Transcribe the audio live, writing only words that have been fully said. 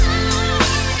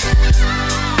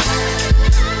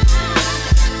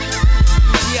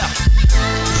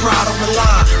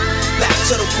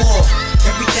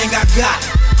got,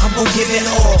 I'm gon' give it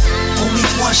all. Only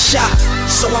one shot,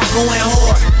 so I'm going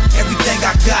hard. Everything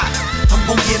I got, I'm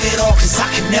gon' give it all, cause I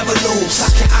can never lose.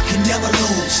 I can never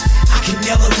lose. I can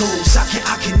never lose.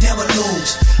 I can never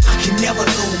lose. I can never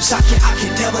lose. I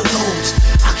can never lose.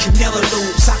 I can never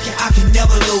lose. I can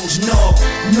never lose. No.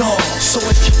 So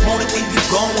if you want it, then you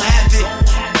gon' have it.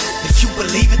 If you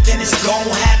believe it, then it's gon'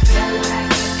 happen.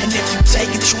 And if you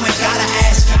take it, you ain't gotta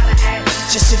ask it.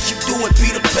 Just if you do it, be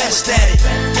the best at it.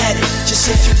 Just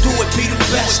if you do it, be the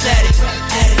best at it.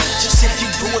 Just if you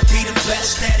do it, be the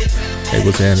best at it. Hey,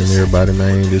 what's happening, everybody,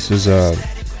 man? This is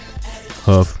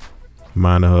Huff,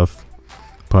 Mind the Huff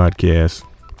podcast.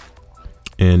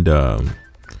 And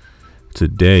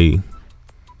today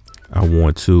I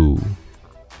want to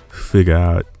figure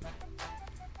out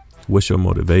what's your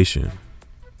motivation.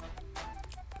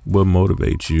 What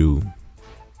motivates you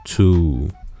to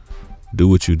do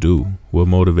what you do? What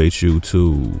motivates you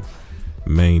to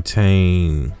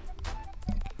maintain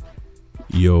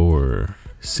your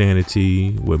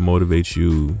sanity? What motivates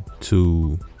you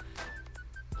to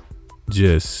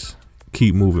just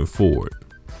keep moving forward?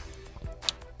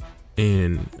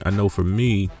 And I know for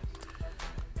me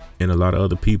and a lot of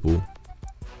other people,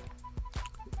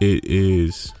 it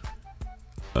is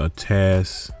a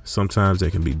task sometimes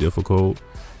that can be difficult.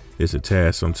 It's a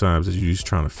task sometimes that you're just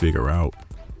trying to figure out.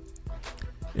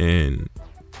 And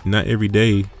not every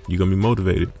day you're going to be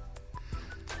motivated.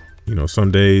 You know,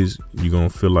 some days you're going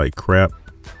to feel like crap.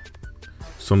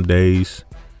 Some days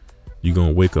you're going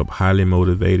to wake up highly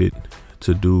motivated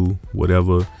to do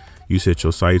whatever you set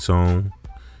your sights on,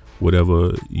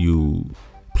 whatever you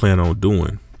plan on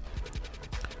doing.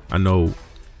 I know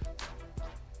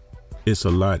it's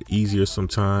a lot easier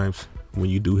sometimes when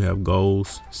you do have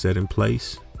goals set in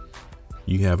place.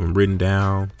 You have them written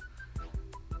down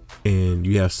and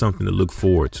you have something to look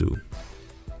forward to,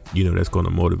 you know, that's going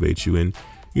to motivate you. And,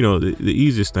 you know, the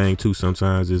easiest thing too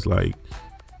sometimes is like,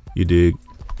 you dig,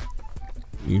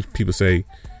 people say,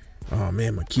 oh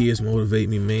man, my kids motivate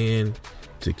me, man,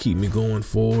 to keep me going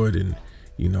forward. And,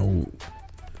 you know,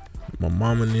 my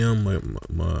mom and them,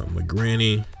 my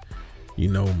granny, you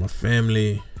know, my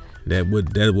family, that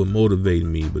would motivate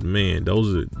me. But man,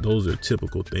 those are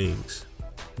typical things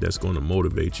that's going to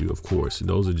motivate you. Of course,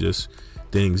 those are just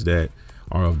things that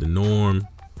are of the norm.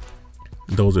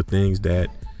 Those are things that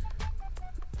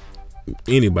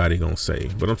anybody gonna say,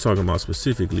 but I'm talking about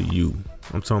specifically you.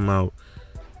 I'm talking about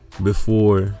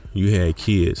before you had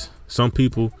kids. Some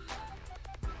people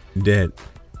that,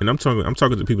 and I'm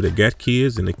talking to people that got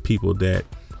kids and the people that,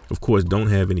 of course, don't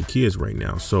have any kids right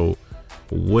now. So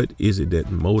what is it that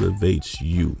motivates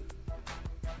you?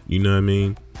 You know what I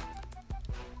mean?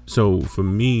 So for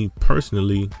me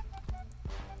personally,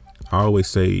 I always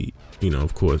say, you know,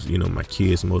 of course, you know, my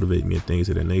kids motivate me and things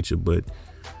of that nature,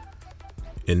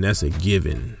 and that's a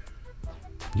given.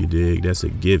 You dig? That's a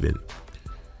given.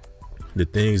 The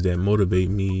things that motivate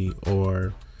me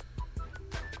are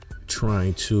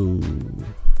trying to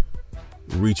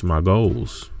reach my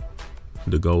goals,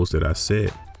 the goals that I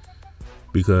set.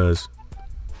 Because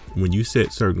when you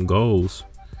set certain goals,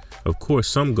 of course,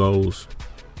 some goals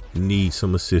need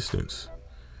some assistance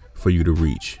for you to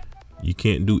reach. You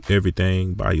can't do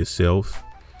everything by yourself,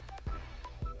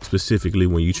 specifically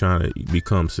when you're trying to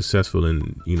become successful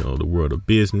in, you know, the world of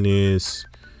business,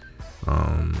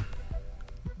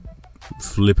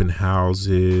 flipping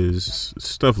houses,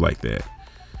 stuff like that.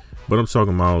 But I'm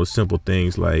talking about simple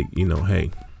things like, you know, hey,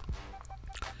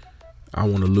 I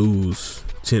want to lose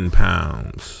 10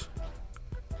 pounds.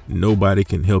 Nobody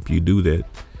can help you do that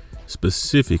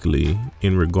specifically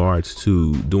in regards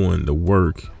to doing the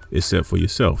work except for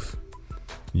yourself.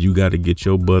 You got to get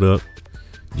your butt up.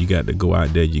 You got to go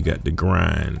out there. You got to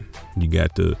grind. You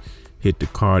got to hit the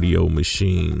cardio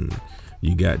machine.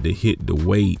 You got to hit the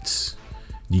weights.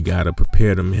 You got to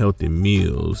prepare them healthy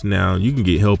meals. Now, you can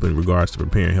get help in regards to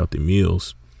preparing healthy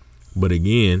meals. But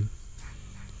again,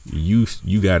 you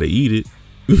got to eat it.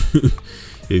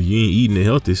 If you ain't eating the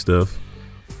healthy stuff,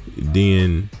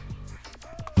 then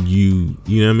you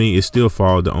know what I mean? It still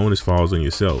falls, the onus falls on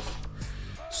yourself.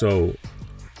 So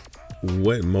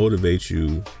what motivates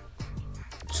you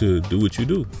to do what you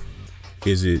do?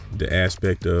 Is it the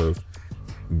aspect of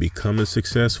becoming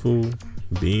successful,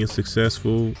 being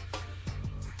successful,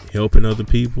 helping other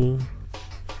people?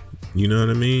 You know what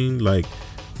I mean? Like,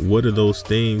 what are those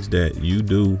things that you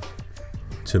do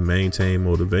to maintain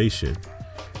motivation?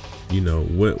 You know,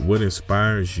 what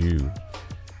inspires you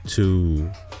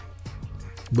to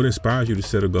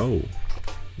set a goal?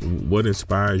 What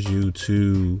inspires you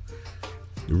to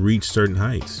reach certain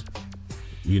heights?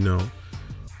 You know,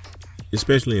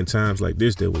 especially in times like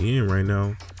this that we're in right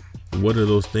now, what are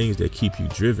those things that keep you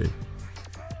driven?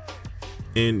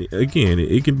 And again,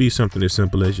 it can be something as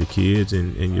simple as your kids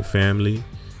and your family,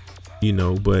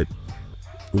 but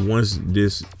once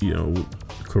this,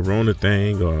 corona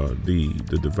thing or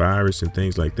the virus and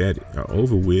things like that are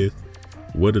over with,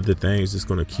 what are the things that's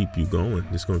going to keep you going?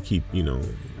 It's going to keep,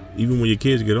 even when your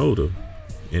kids get older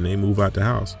and they move out the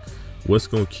house, what's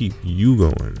going to keep you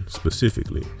going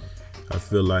specifically? I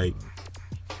feel like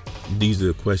these are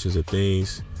the questions of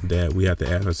things that we have to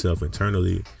ask ourselves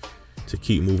internally to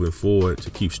keep moving forward, to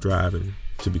keep striving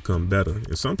to become better.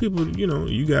 And some people,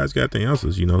 you guys got the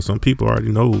answers. Some people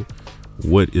already know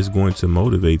what is going to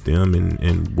motivate them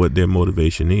and what their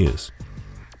motivation is.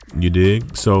 You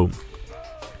dig? So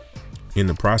in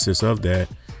the process of that,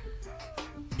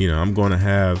 I'm going to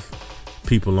have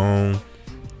people on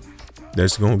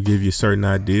that's going to give you certain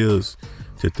ideas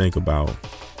to think about,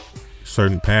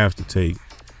 certain paths to take,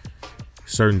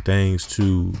 certain things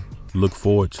to look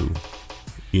forward to.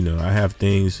 I have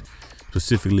things,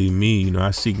 specifically me,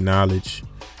 I seek knowledge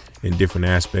in different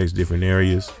aspects, different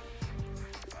areas.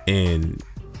 And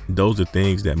those are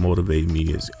things that motivate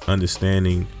me, is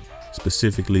understanding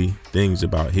specifically things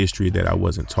about history that I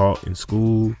wasn't taught in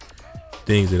school,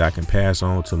 things that I can pass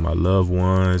on to my loved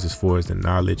ones as far as the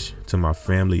knowledge, to my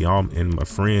family and my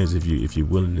friends. If you're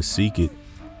willing to seek it,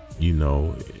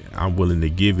 I'm willing to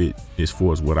give it as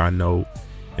far as what I know,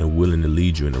 and willing to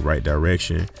lead you in the right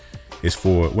direction. It's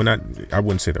for, I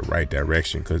wouldn't say the right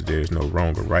direction, because there's no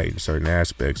wrong or right in certain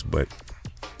aspects, but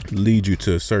lead you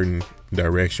to a certain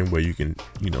direction where you can,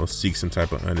 seek some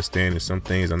type of understanding. Some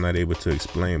things I'm not able to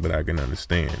explain, but I can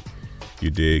understand. You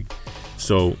dig?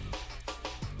 So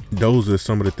those are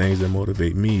some of the things that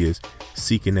motivate me, is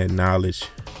seeking that knowledge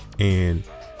and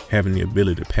having the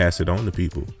ability to pass it on to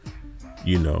people,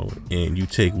 and you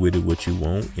take with it what you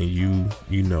want, and you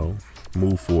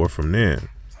move forward from there.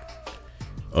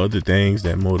 Other things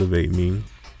that motivate me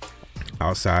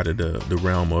outside of the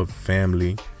realm of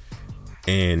family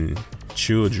and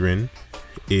children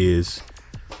is,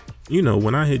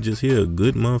 when I just hear a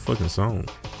good motherfucking song.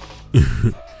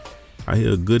 I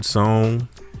hear a good song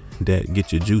that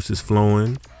get your juices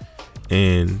flowing,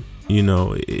 and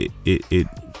it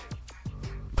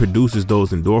produces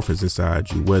those endorphins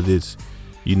inside you, whether it's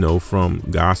from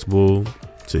gospel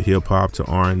to hip hop to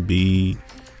R&B,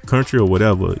 country, or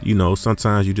whatever.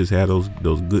 Sometimes you just have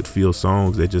those good feel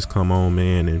songs that just come on,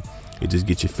 man, and it just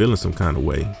gets you feeling some kind of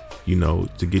way,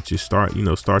 to get you start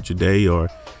your day, or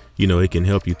it can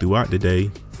help you throughout the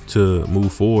day to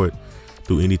move forward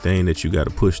through anything that you got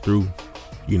to push through,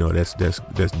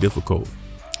 that's difficult,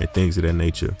 and things of that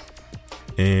nature.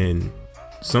 And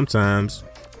sometimes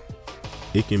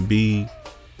it can be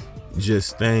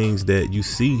just things that you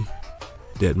see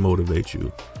that motivate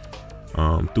you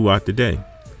throughout the day.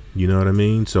 You know what I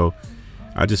mean? So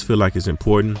I just feel like it's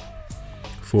important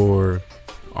for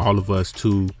all of us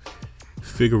to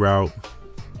figure out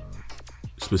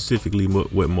specifically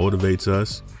what motivates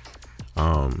us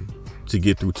to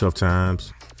get through tough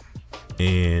times,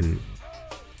 and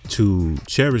to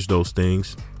cherish those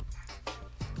things,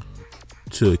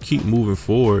 to keep moving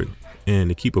forward, and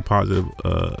to keep a positive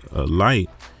light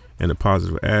and a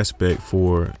positive aspect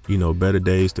for, better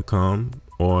days to come.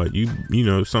 Or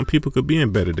some people could be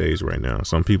in better days right now,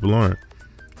 some people aren't,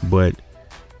 but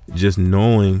just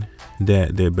knowing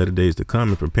that there are better days to come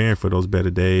and preparing for those better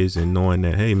days, and knowing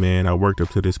that, hey man, I worked up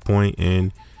to this point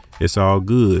and it's all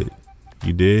good.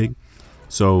 You dig?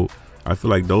 So I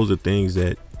feel like those are things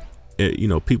that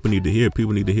people need to hear.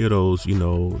 People need to hear those,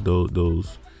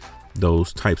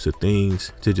 those types of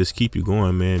things to just keep you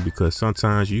going, man, because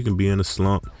sometimes you can be in a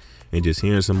slump, and just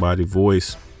hearing somebody's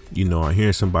voice, or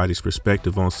hearing somebody's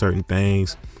perspective on certain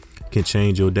things can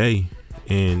change your day,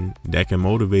 and that can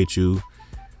motivate you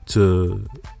to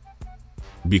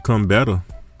become better.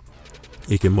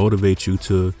 It can motivate you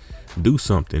to do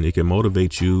something. It can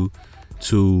motivate you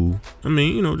to,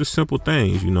 just simple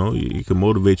things, it can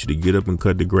motivate you to get up and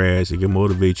cut the grass. It can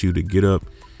motivate you to get up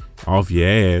off your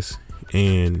ass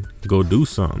and go do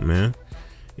something, man.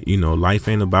 Life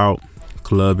ain't about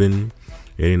clubbing.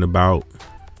 It ain't about,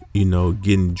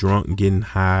 getting drunk, getting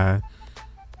high.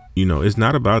 It's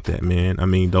not about that, man.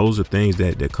 Those are things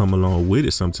that come along with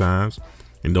it sometimes,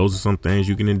 and those are some things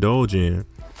you can indulge in.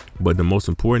 But the most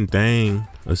important thing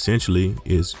essentially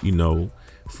is,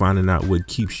 finding out what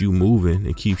keeps you moving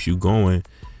and keeps you going,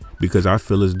 because I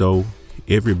feel as though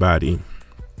everybody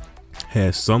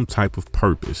has some type of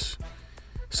purpose.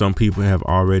 Some people have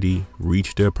already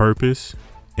reached their purpose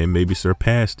and maybe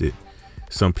surpassed it.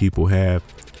 Some people have,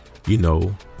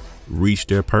 reached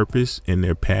their purpose and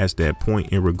they're past that point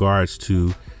in regards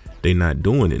to they not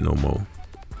doing it no more.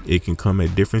 It can come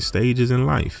at different stages in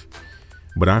life.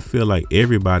 But I feel like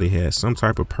everybody has some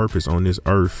type of purpose on this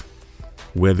earth,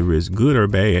 whether it's good or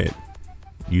bad.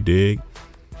 You dig?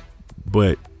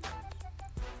 But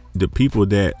the people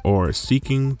that are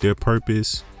seeking their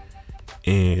purpose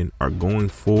and are going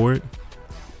for it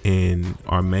and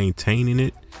are maintaining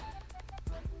it,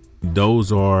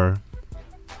 those are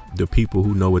the people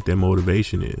who know what their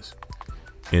motivation is.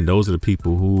 And those are the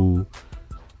people who,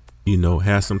 you know,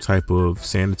 have some type of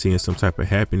sanity and some type of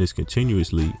happiness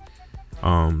continuously,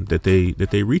 that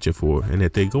they reaching for and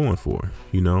that they going for,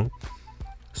 you know.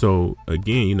 So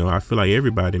again, you know, I feel like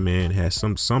everybody, man, has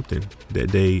something that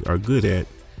they are good at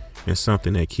and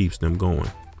something that keeps them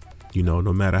going. You know,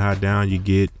 no matter how down you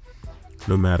get,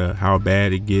 no matter how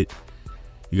bad it get,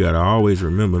 you gotta always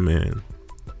remember, man,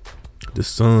 the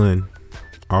sun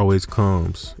always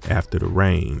comes after the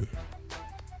rain.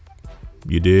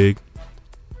 You dig?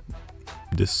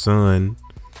 The sun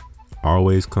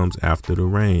always comes after the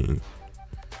rain.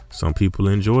 Some people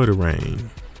enjoy the rain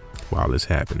while it's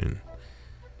happening,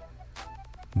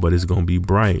 but it's gonna be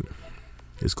bright.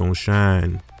 It's gonna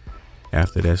shine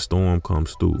after that storm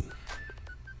comes through.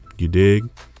 You dig?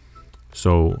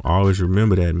 So always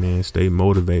remember that, man. Stay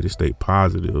motivated, stay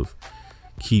positive,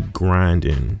 keep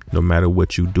grinding no matter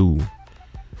what you do.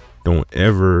 Don't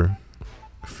ever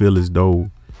feel as though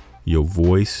your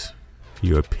voice,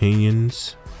 your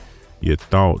opinions, your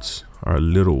thoughts are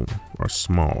little or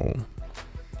small.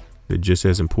 They're just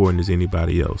as important as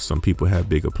anybody else. Some people have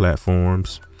bigger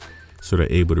platforms, so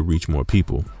they're able to reach more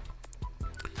people.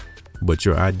 But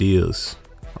your ideas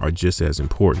are just as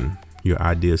important. Your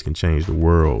ideas can change the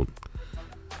world.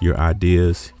 Your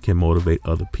ideas can motivate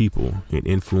other people and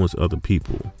influence other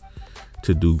people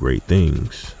to do great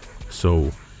things.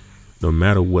 So no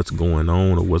matter what's going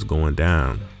on or what's going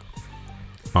down,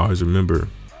 always remember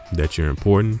that you're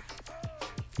important,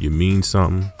 you mean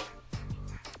something,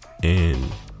 and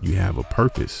you have a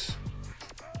purpose.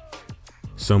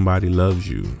 Somebody loves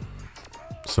you.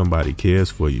 Somebody cares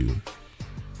for you.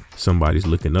 Somebody's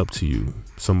looking up to you.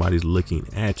 Somebody's looking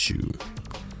at you.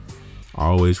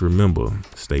 Always remember,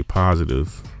 stay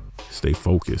positive, stay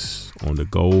focused on the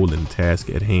goal and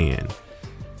task at hand,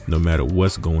 no matter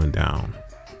what's going down.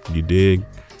 You dig?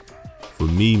 For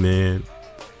me, man,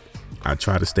 I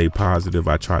try to stay positive.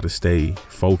 I try to stay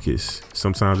focused.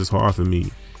 Sometimes it's hard for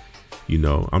me. You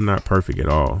know, I'm not perfect at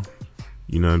all.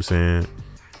 You know what I'm saying?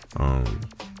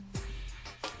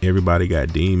 Everybody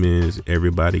got demons.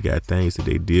 Everybody got things that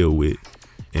they deal with.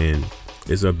 And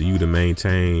it's up to you to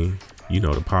maintain, you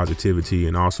know, the positivity.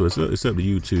 And also it's up to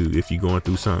you to, if you're going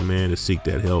through something, man, to seek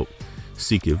that help,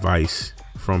 seek advice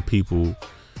from people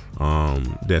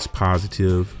that's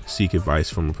positive, seek advice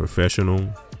from a professional,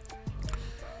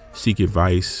 seek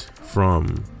advice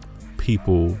from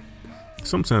people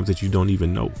sometimes that you don't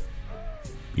even know.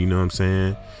 You know what I'm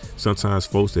saying? Sometimes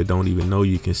folks that don't even know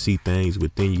you can see things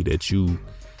within you that you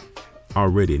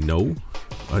already know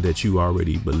or that you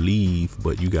already believe,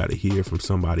 but you got to hear from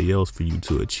somebody else for you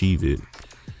to achieve it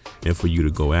and for you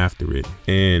to go after it.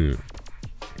 And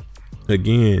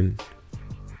again,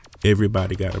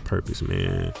 everybody got a purpose,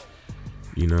 man.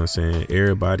 You know what I'm saying?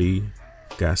 Everybody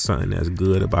got something that's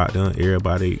good about them.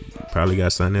 Everybody probably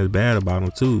got something that's bad about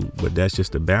them too, but that's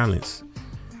just the balance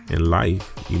in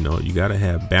life. You know, you got to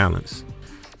have balance.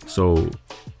 So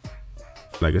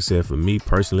like I said, for me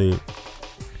personally,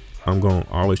 I'm going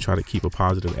to always try to keep a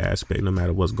positive aspect no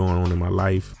matter what's going on in my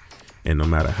life and no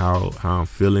matter how I'm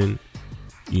feeling,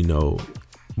 you know.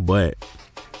 But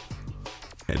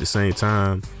at the same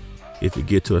time, if it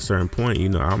get to a certain point, you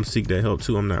know, I'm seek that help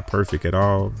too. I'm not perfect at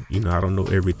all. You know, I don't know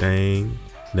everything,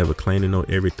 never claim to know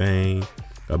everything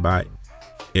about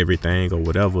everything or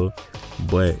whatever,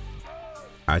 but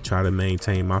I try to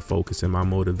maintain my focus and my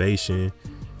motivation,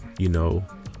 you know.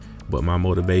 But my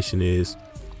motivation is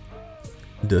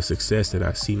the success that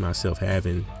I see myself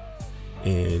having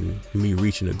and me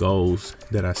reaching the goals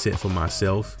that I set for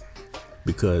myself.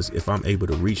 Because if I'm able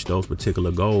to reach those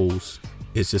particular goals,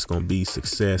 it's just going to be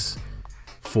success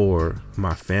for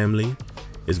my family.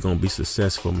 It's going to be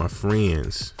success for my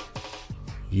friends,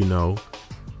 you know.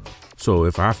 So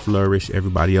if I flourish,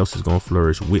 everybody else is going to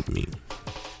flourish with me.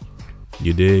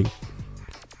 You dig?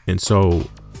 And so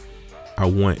I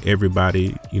want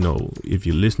everybody, you know, if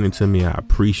you're listening to me, I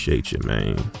appreciate you,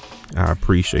 man. I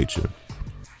appreciate you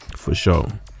for sure.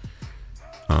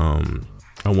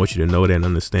 I want you to know that and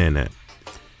understand that.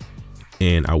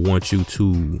 And I want you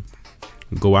to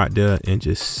go out there and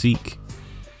just seek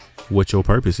what your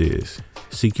purpose is.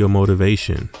 Seek your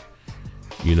motivation.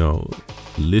 You know,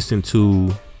 listen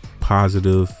to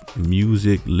positive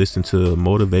music, listen to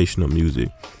motivational music.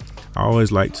 I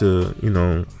always like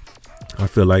to, I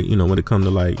feel like, when it comes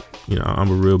to like,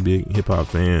 I'm a real big hip hop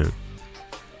fan,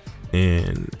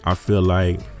 and I feel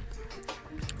like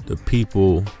the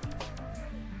people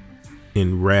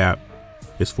in rap,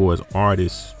 as far as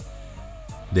artists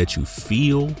that you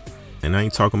feel, and I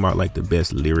ain't talking about like the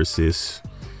best lyricists,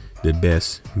 the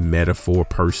best metaphor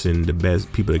person, the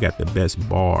best people that got the best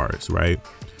bars, right?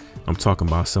 I'm talking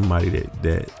about somebody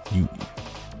that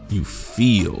you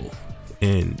feel,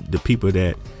 and the people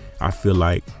that I feel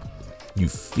like you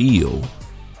feel,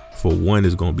 for one,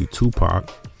 is gonna be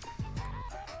Tupac,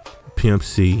 Pimp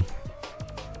C,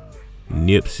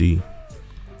 Nipsey,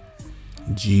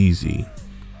 Jeezy.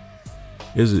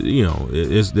 There's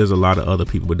a lot of other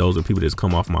people, but those are people that's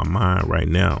come off my mind right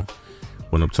now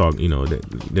when I'm talking.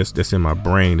 That's in my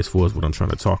brain as far as what I'm trying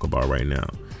to talk about right now.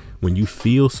 When you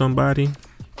feel somebody,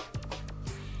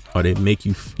 or they make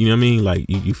you, like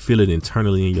you feel it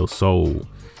internally in your soul,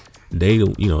 they,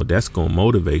 that's gonna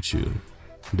motivate you.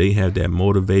 They have that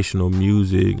motivational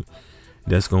music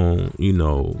that's gonna,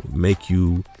 make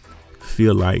you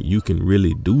feel like you can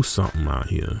really do something out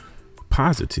here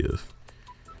positive.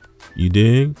 You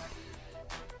dig?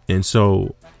 And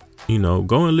so,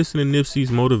 go and listen to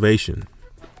Nipsey's Motivation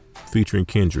featuring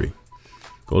Kendrick.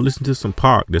 Go listen to some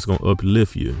Pac that's gonna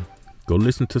uplift you. Go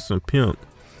listen to some Pimp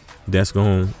that's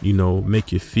gonna,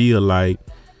 make you feel like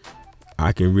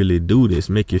I can really do this,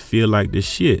 make you feel like the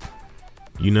shit.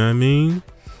 You know what I mean?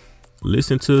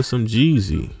 Listen to some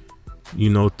Jeezy,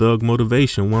 Thug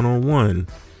Motivation 101.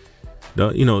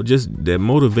 Just that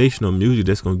motivational music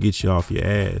that's gonna get you off your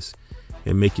ass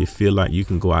and make you feel like you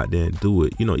can go out there and do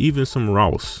it. Even some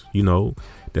Ross,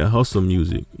 that hustle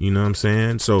music, you know what I'm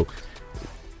saying? So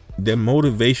that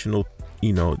motivational,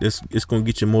 it's gonna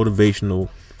get your motivational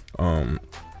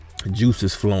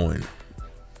juices flowing.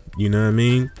 You know what I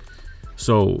mean?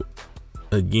 So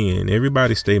again,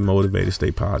 everybody stay motivated,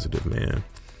 stay positive, man.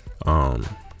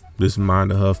 This is Mind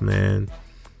the Huff, man.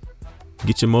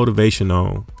 Get your motivation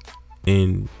on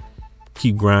and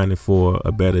keep grinding for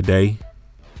a better day.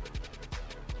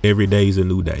 Every day is a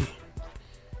new day.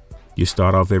 You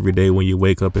start off every day when you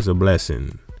wake up as a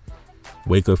blessing.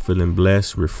 Wake up feeling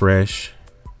blessed, refreshed.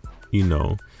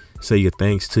 Say your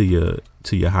thanks to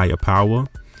your higher power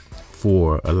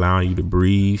for allowing you to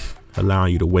breathe,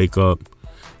 allowing you to wake up,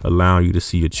 allowing you to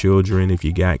see your children. If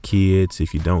you got kids,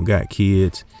 if you don't got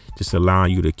kids, just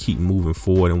allowing you to keep moving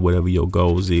forward in whatever your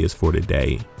goals is for the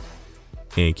day,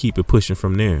 and keep it pushing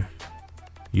from there.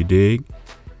 You dig?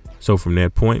 So from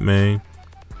that point, man,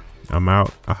 I'm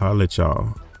out. I'll holler at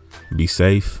y'all. Be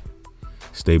safe.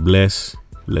 Stay blessed.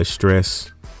 Less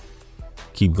stress.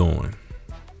 Keep going.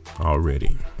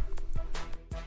 Already.